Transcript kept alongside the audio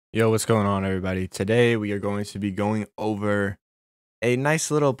Yo, what's going on, everybody? Today we are going to be going over a nice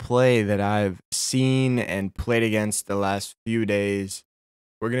little play that I've seen and played against the last few days.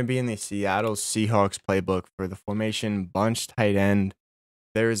 We're going to be in the Seattle Seahawks playbook for the formation bunch tight end.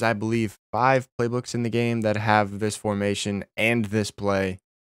 There's, I believe, 5 playbooks in the game that have this formation and this play.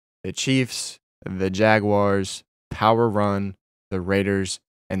 The Chiefs, the Jaguars, Power Run, the Raiders,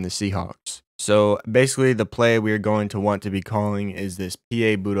 and the Seahawks. So basically the play we're going to want to be calling is this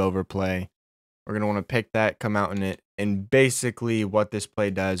PA boot over play. We're going to want to pick that, come out in it, and basically what this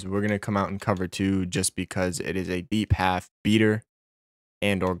play does, we're going to come out in cover 2 just because it is a deep half beater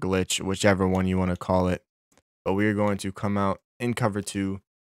and or glitch, whichever one you want to call it. But we're going to come out in cover 2.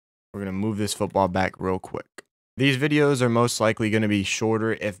 We're going to move this football back real quick. These videos are most likely going to be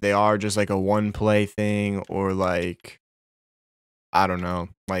shorter if they are just like a one play thing or like, I don't know,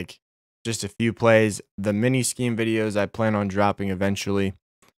 like just a few plays. The mini scheme videos I plan on dropping eventually.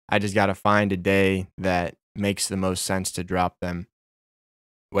 I just got to find a day that makes the most sense to drop them.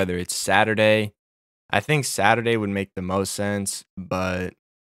 Whether it's Saturday, I think Saturday would make the most sense, but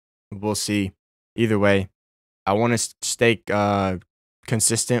we'll see. Either way, I want to stay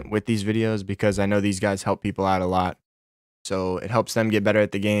consistent with these videos because I know these guys help people out a lot. So it helps them get better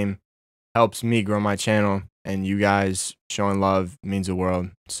at the game, helps me grow my channel, and you guys showing love means the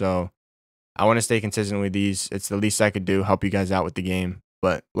world. So I want to stay consistent with these. It's the least I could do, help you guys out with the game.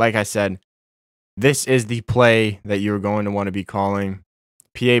 But like I said, this is the play that you're going to want to be calling.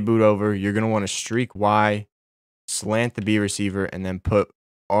 PA boot over. You're going to want to streak Y, slant the B receiver, and then put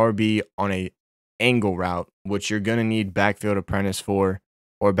RB on a angle route, which you're going to need backfield apprentice for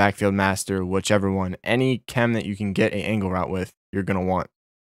or backfield master, whichever one. Any chem that you can get an angle route with, you're going to want.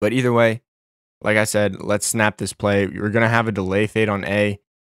 But either way, like I said, let's snap this play. You're going to have a delay fade on A.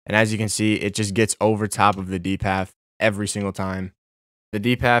 And as you can see, it just gets over top of the deep half every single time. The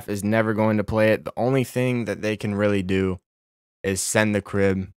deep half is never going to play it. The only thing that they can really do is send the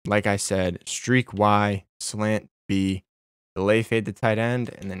crib. Like I said, streak Y, slant B, delay fade the tight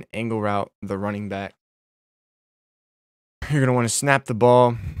end, and then angle route the running back. You're going to want to snap the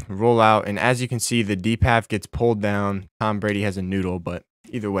ball, roll out, and as you can see, the deep half gets pulled down. Tom Brady has a noodle, but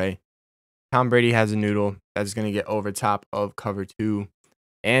either way, Tom Brady has a noodle that's going to get over top of cover 2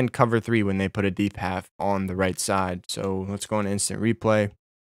 and cover 3 when they put a deep half on the right side. So let's go on instant replay.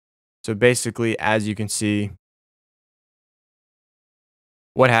 So basically, as you can see,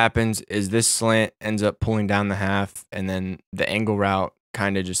 what happens is this slant ends up pulling down the half, and then the angle route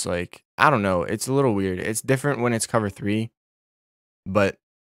kind of just like, I don't know, it's a little weird. It's different when it's cover 3, but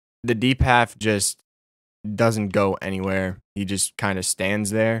the deep half just doesn't go anywhere. He just kind of stands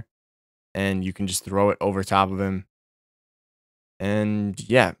there, and you can just throw it over top of him. And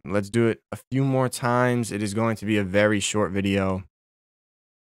yeah, let's do it a few more times. It is going to be a very short video.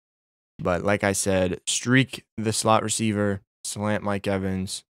 But like I said, streak the slot receiver, slant Mike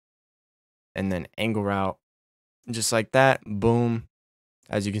Evans, and then angle route. Just like that, boom.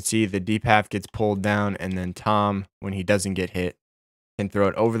 As you can see, the deep half gets pulled down, and then Tom, when he doesn't get hit, can throw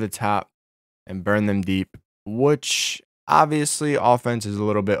it over the top and burn them deep, which obviously offense is a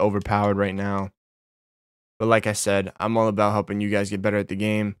little bit overpowered right now. But like I said, I'm all about helping you guys get better at the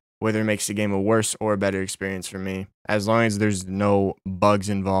game, whether it makes the game a worse or a better experience for me. As long as there's no bugs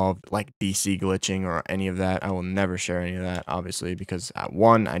involved, like DC glitching or any of that, I will never share any of that, obviously, because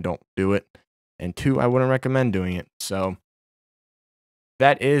 1, I don't do it, and 2, I wouldn't recommend doing it. So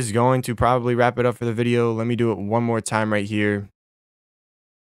that is going to probably wrap it up for the video. Let me do it one more time right here.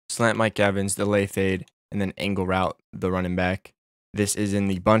 Slant Mike Evans, delay fade, and then angle route the running back. This is in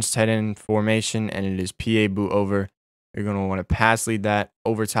the bunch tight end formation, and it is PA boot over. You're going to want to pass lead that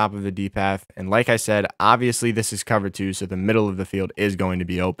over top of the deep half. And like I said, obviously this is cover 2, so the middle of the field is going to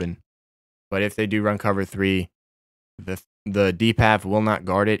be open. But if they do run cover 3, the deep half will not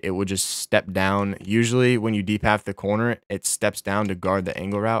guard it. It will just step down. Usually when you deep half the corner, it steps down to guard the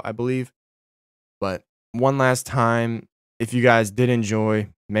angle route, I believe. But one last time, if you guys did enjoy,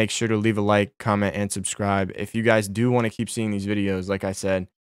 make sure to leave a like, comment, and subscribe. If you guys do want to keep seeing these videos, like I said,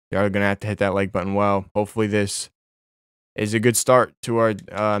 you are going to have to hit that like button well. Hopefully this is a good start to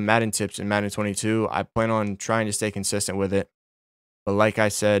our Madden tips in Madden 22. I plan on trying to stay consistent with it. But like I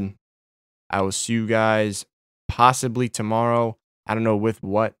said, I will see you guys possibly tomorrow. I don't know with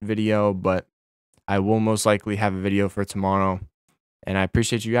what video, but I will most likely have a video for tomorrow. And I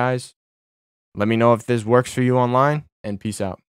appreciate you guys. Let me know if this works for you online, and peace out.